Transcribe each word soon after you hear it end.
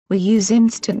we use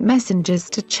instant messengers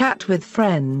to chat with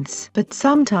friends. But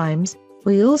sometimes,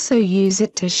 we also use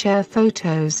it to share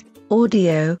photos,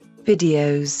 audio,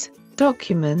 videos,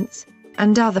 documents,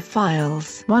 and other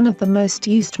files. One of the most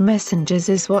used messengers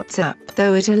is WhatsApp,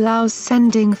 though it allows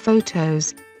sending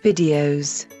photos,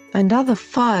 videos, and other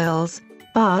files,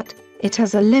 but it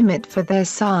has a limit for their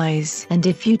size. And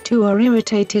if you too are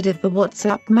irritated of the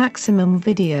WhatsApp maximum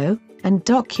video and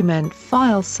document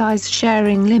file size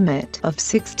sharing limit of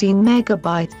 16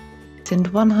 MB and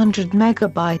 100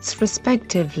 MB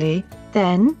respectively,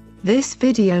 then this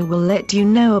video will let you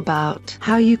know about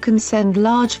how you can send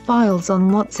large files on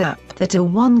WhatsApp that are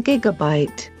 1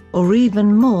 GB or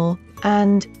even more,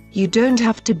 and you don't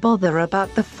have to bother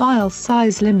about the file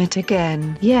size limit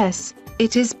again. Yes,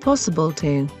 it is possible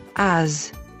to,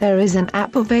 as there is an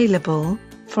app available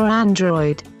for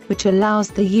Android which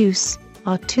allows the use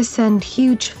to send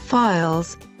huge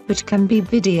files, which can be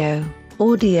video,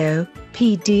 audio,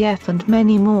 PDF and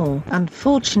many more.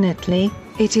 Unfortunately,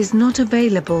 it is not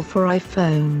available for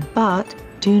iPhone. But,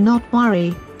 do not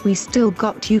worry, we still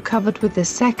got you covered with the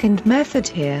second method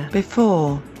here.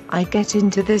 Before I get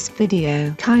into this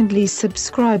video, kindly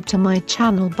subscribe to my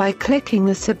channel by clicking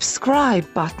the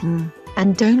subscribe button,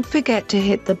 and don't forget to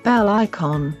hit the bell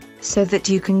icon, so that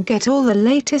you can get all the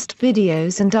latest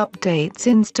videos and updates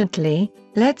instantly.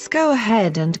 Let's go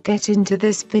ahead and get into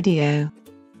this video.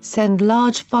 Send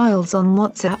large files on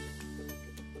WhatsApp.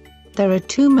 There are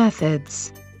two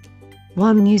methods.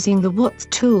 One using the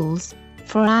WhatsTools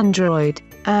for Android,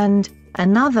 and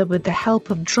another with the help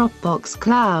of Dropbox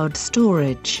cloud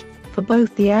storage, for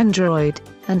both the Android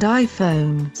and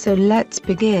iPhone. So let's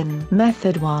begin.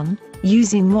 Method 1,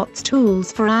 using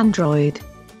WhatsTools for Android.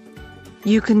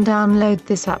 You can download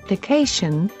this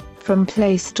application from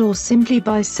Play Store simply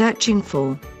by searching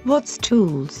for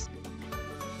WhatsTools.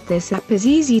 This app is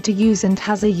easy to use and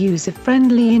has a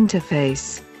user-friendly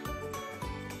interface.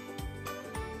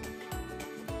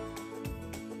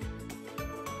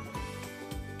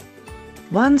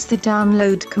 Once the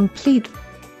download complete,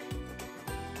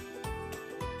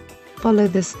 follow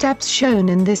the steps shown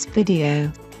in this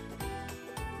video.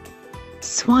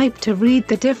 Swipe to read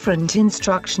the different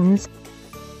instructions,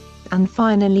 and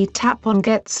finally tap on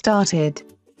Get Started.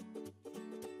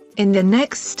 In the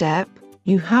next step,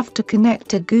 you have to connect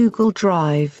to Google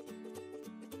Drive.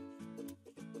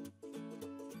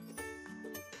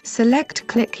 Select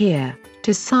Click here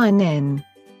to sign in.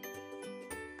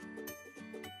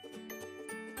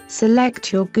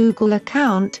 Select your Google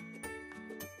account.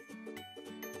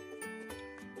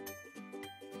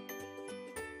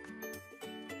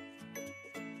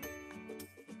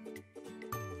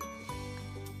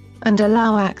 And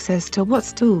allow access to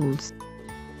WhatsTools.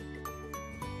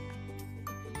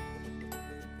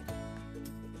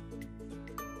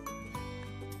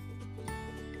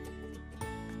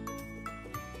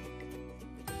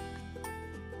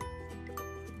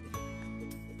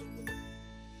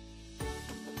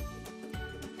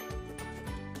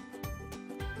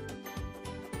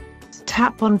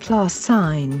 Tap on plus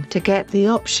sign to get the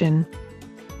option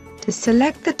to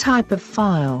select the type of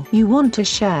file you want to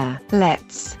share.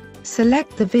 Let's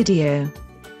select the video.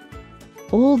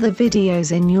 All the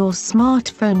videos in your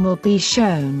smartphone will be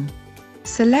shown.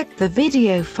 Select the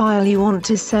video file you want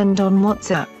to send on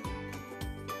WhatsApp.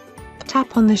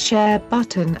 Tap on the Share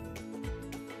button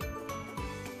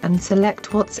and select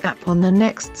WhatsApp on the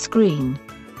next screen.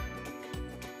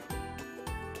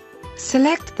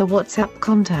 Select the WhatsApp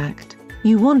contact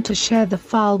you want to share the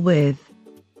file with,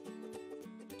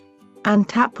 and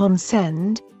tap on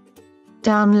Send.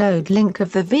 Download link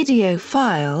of the video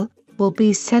file will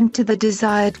be sent to the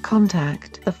desired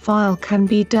contact. The file can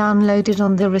be downloaded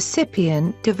on the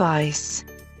recipient device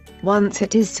once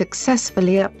it is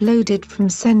successfully uploaded from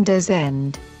sender's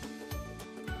end.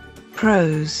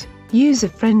 Pros: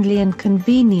 user-friendly and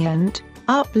convenient,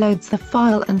 uploads the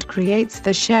file and creates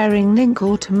the sharing link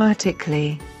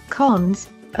automatically. Cons: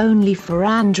 only for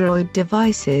Android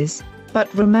devices,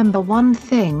 but remember one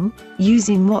thing,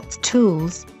 using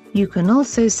WhatsTools, you can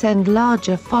also send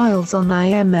larger files on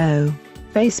IMO,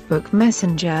 Facebook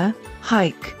Messenger,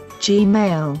 Hike,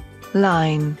 Gmail,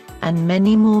 Line, and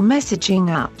many more messaging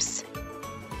apps.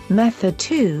 Method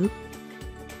 2,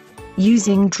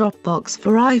 using Dropbox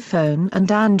for iPhone and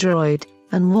Android,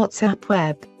 and WhatsApp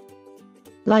Web.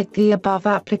 Like the above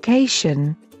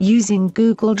application, using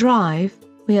Google Drive,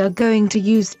 we are going to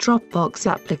use Dropbox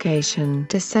application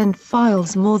to send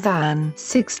files more than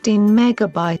 16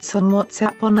 MB on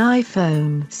WhatsApp on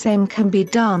iPhone. Same can be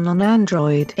done on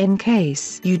Android. In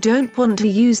case you don't want to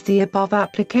use the above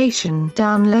application,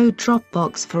 download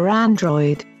Dropbox for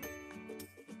Android.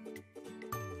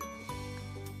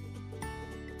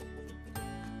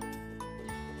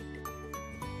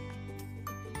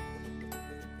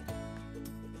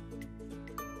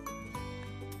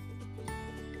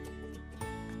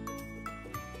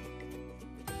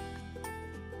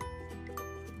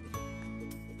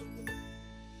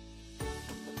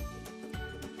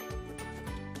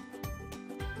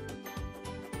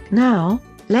 Now,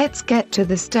 let's get to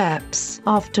the steps.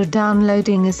 After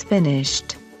downloading is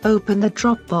finished, open the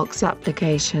Dropbox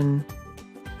application.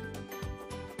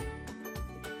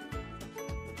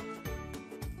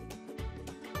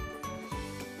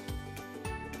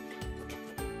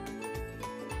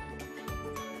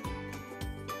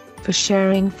 For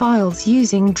sharing files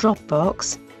using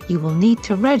Dropbox, you will need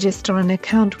to register an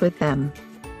account with them.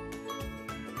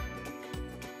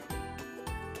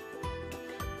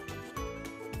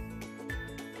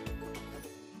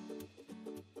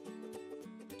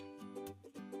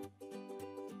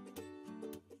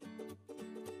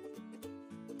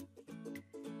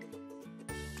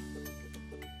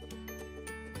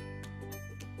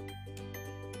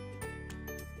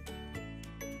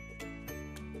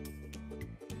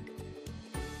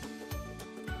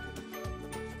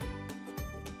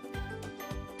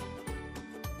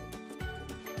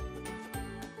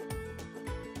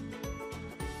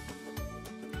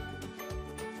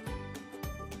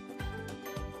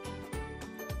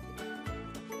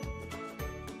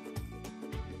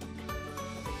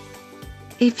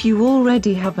 If you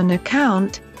already have an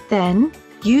account, then,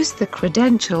 use the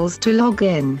credentials to log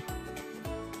in.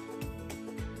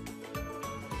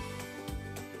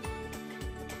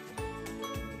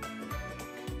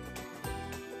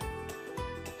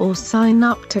 Or sign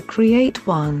up to create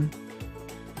one.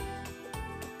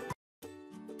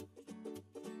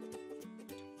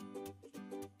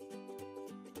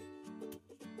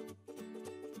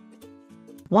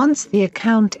 Once the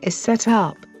account is set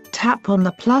up, tap on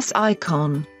the plus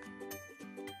icon.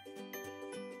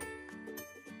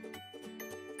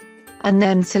 And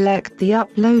then select the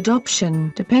upload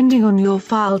option depending on your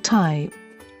file type.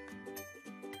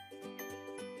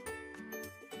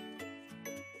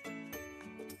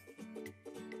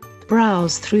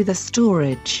 Browse through the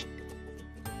storage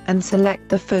and select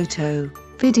the photo,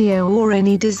 video or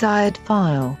any desired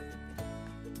file.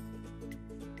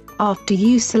 After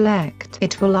you select,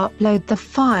 it will upload the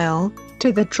file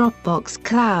to the Dropbox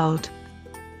cloud.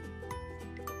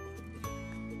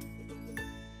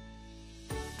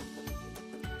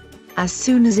 As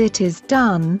soon as it is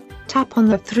done, tap on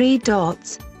the three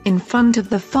dots in front of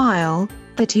the file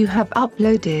that you have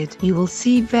uploaded. You will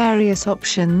see various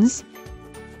options.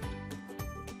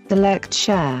 Select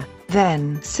Share,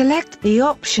 then select the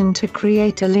option to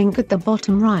create a link at the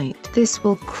bottom right. This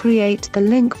will create the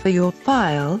link for your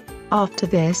file. After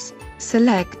this,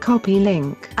 select Copy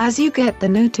Link. As you get the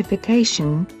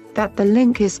notification that the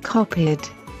link is copied,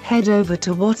 head over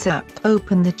to WhatsApp.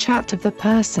 Open the chat of the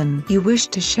person you wish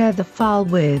to share the file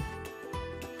with.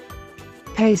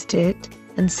 Paste it,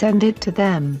 and send it to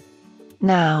them.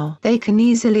 Now, they can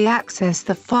easily access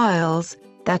the files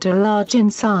that are large in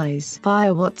size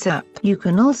via WhatsApp. You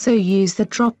can also use the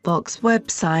Dropbox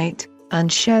website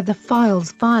and share the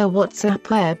files via WhatsApp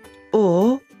web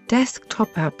or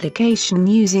desktop application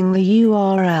using the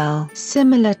URL.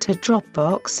 Similar to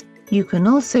Dropbox, you can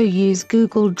also use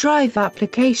Google Drive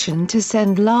application to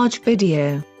send large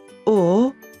video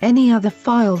or any other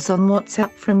files on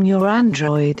WhatsApp from your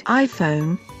Android,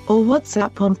 iPhone, or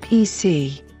WhatsApp on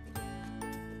PC.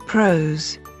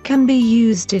 Pros: can be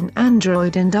used in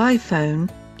Android and iPhone,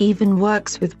 even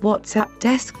works with WhatsApp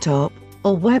desktop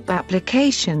or web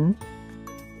application.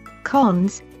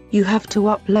 Cons: you have to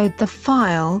upload the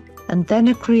file, and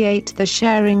then create the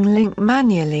sharing link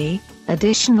manually,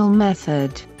 additional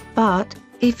method. But,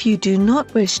 if you do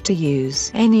not wish to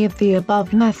use any of the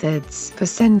above methods for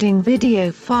sending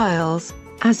video files,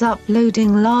 as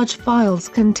uploading large files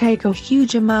can take a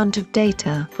huge amount of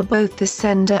data for both the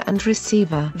sender and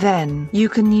receiver, then you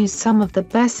can use some of the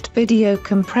best video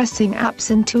compressing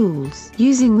apps and tools.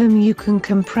 Using them you can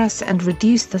compress and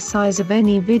reduce the size of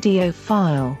any video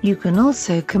file. You can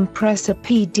also compress a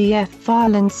PDF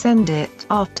file and send it.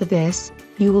 After this,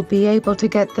 you will be able to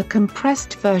get the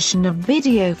compressed version of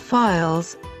video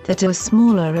files that are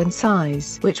smaller in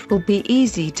size, which will be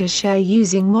easy to share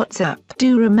using WhatsApp.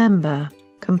 Do remember,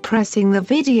 compressing the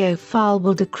video file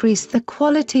will decrease the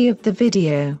quality of the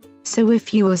video, so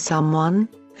if you are someone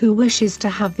who wishes to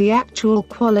have the actual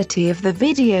quality of the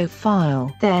video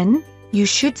file, then you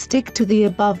should stick to the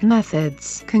above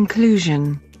methods.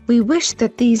 Conclusion: we wish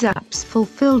that these apps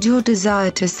fulfilled your desire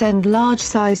to send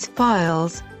large-size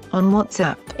files on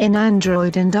WhatsApp in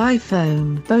Android and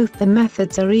iPhone. Both the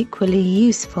methods are equally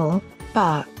useful,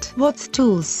 but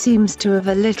WhatsTools seems to have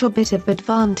a little bit of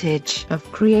advantage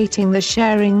of creating the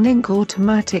sharing link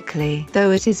automatically,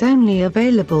 though it is only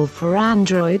available for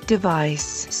Android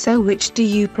device. So which do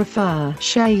you prefer?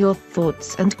 Share your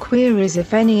thoughts and queries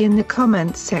if any in the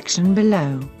comments section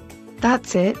below.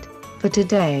 That's it for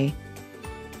today.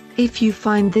 If you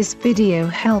find this video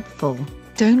helpful,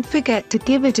 don't forget to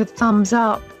give it a thumbs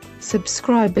up,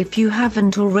 subscribe if you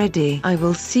haven't already. I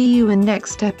will see you in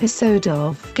next episode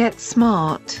of Get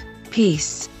Smart.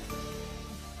 Peace.